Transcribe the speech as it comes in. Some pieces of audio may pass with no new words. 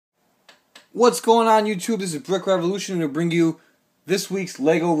What's going on, YouTube? This is Brick Revolution to bring you this week's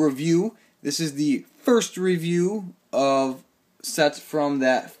LEGO review. This is the first review of sets from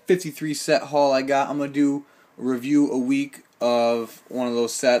that 53 set haul I got. I'm going to do a review a week of one of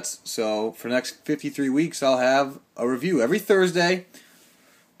those sets. So for the next 53 weeks, I'll have a review every Thursday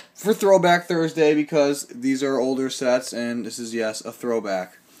for Throwback Thursday because these are older sets and this is, yes, a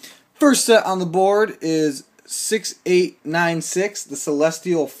throwback. First set on the board is 6896, the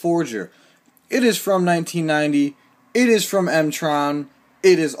Celestial Forager. It is from 1990. It is from M-Tron.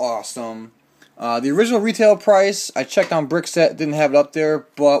 It is awesome. The original retail price, I checked on Brickset, didn't have it up there,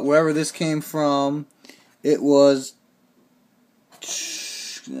 but wherever this came from, it was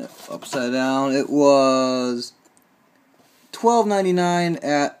upside down. It was $12.99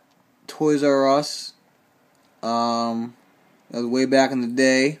 at Toys R Us. That was way back in the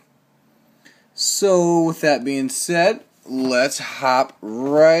day. So, with that being said, let's hop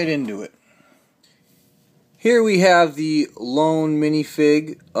right into it. Here we have the lone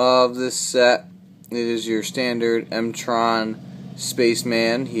minifig of this set. It is your standard M-Tron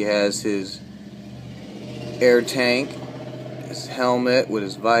spaceman. He has his air tank, his helmet with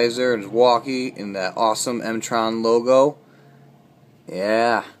his visor, and his walkie, and that awesome M-Tron logo.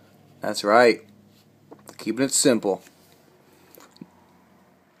 Yeah, that's right. Keeping it simple.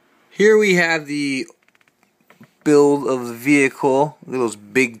 Here we have the build of the vehicle. Look at those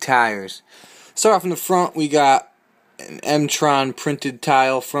big tires. Start off in the front, we got an M-Tron printed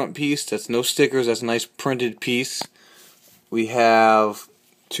tile front piece. That's no stickers, that's a nice printed piece. We have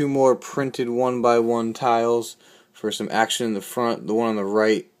two more printed 1x1 tiles for some action in the front. The one on the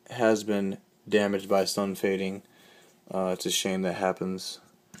right has been damaged by sun fading. It's a shame that happens.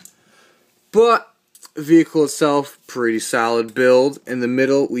 But the vehicle itself, pretty solid build. In the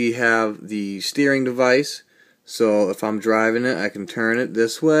middle we have the steering device. So if I'm driving it, I can turn it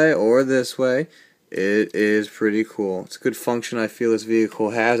this way or this way. It is pretty cool. It's a good function I feel this vehicle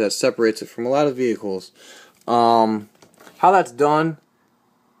has that separates it from a lot of vehicles. How that's done,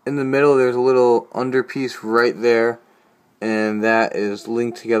 in the middle there's a little underpiece right there, and that is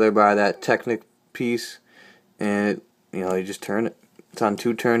linked together by that Technic piece, and you just turn it. It's on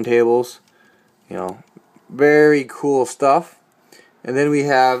two turntables. Very cool stuff. And then we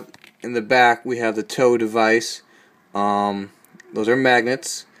have in the back we have the tow device. Those are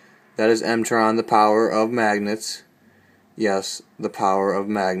magnets. That is M-Tron, the power of magnets. Yes, the power of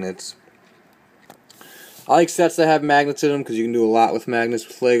magnets. I like sets that have magnets in them because you can do a lot with magnets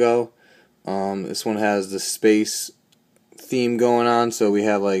with LEGO. This one has the space theme going on, so we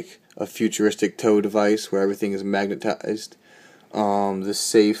have like a futuristic tow device where everything is magnetized. The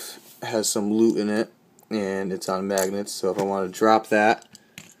safe has some loot in it, and it's on magnets, so if I want to drop that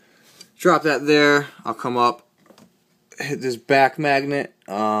there, I'll come up, hit this back magnet.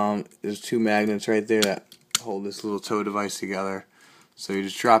 There's two magnets right there that hold this little tow device together. So you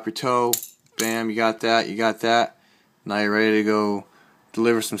just drop your tow, bam, you got that. Now you're ready to go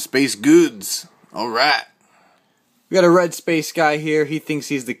deliver some space goods. Alright. We got a red space guy here. He thinks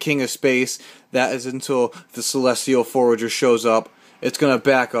he's the king of space. That is until the Celestial Forager shows up. It's going to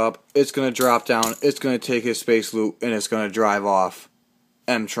back up, it's going to drop down, it's going to take his space loot, and it's going to drive off.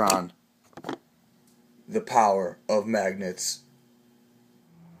 M-Tron. The power of magnets.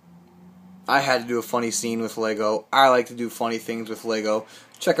 I had to do a funny scene with LEGO. I like to do funny things with LEGO.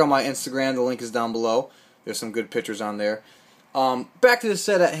 Check out my Instagram, the link is down below. There's some good pictures on there. Back to the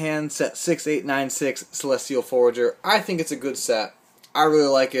set at hand, set 6896 Celestial Forager. I think it's a good set. I really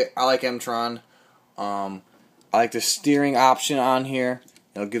like it. I like M-Tron. I like the steering option on here.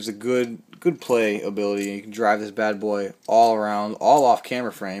 It gives a good play ability. You can drive this bad boy all around, all off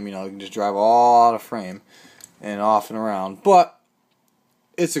camera frame. You can just drive all out of frame and off and around. But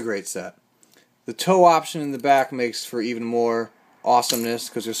it's a great set. The tow option in the back makes for even more awesomeness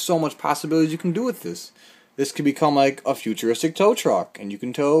because there's so much possibilities you can do with this. This could become like a futuristic tow truck, and you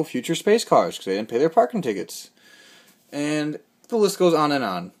can tow future space cars because they didn't pay their parking tickets. And the list goes on and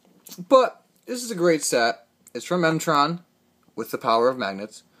on. But this is a great set. It's from M-Tron with the power of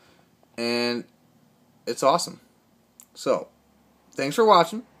magnets, and it's awesome. So, thanks for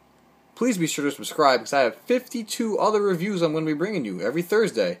watching. Please be sure to subscribe because I have 52 other reviews I'm going to be bringing you every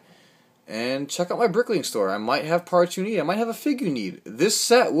Thursday. And check out my Bricklink store. I might have parts you need. I might have a fig you need. This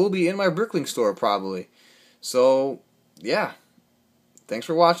set will be in my Bricklink store probably. So, yeah. Thanks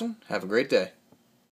for watching. Have a great day.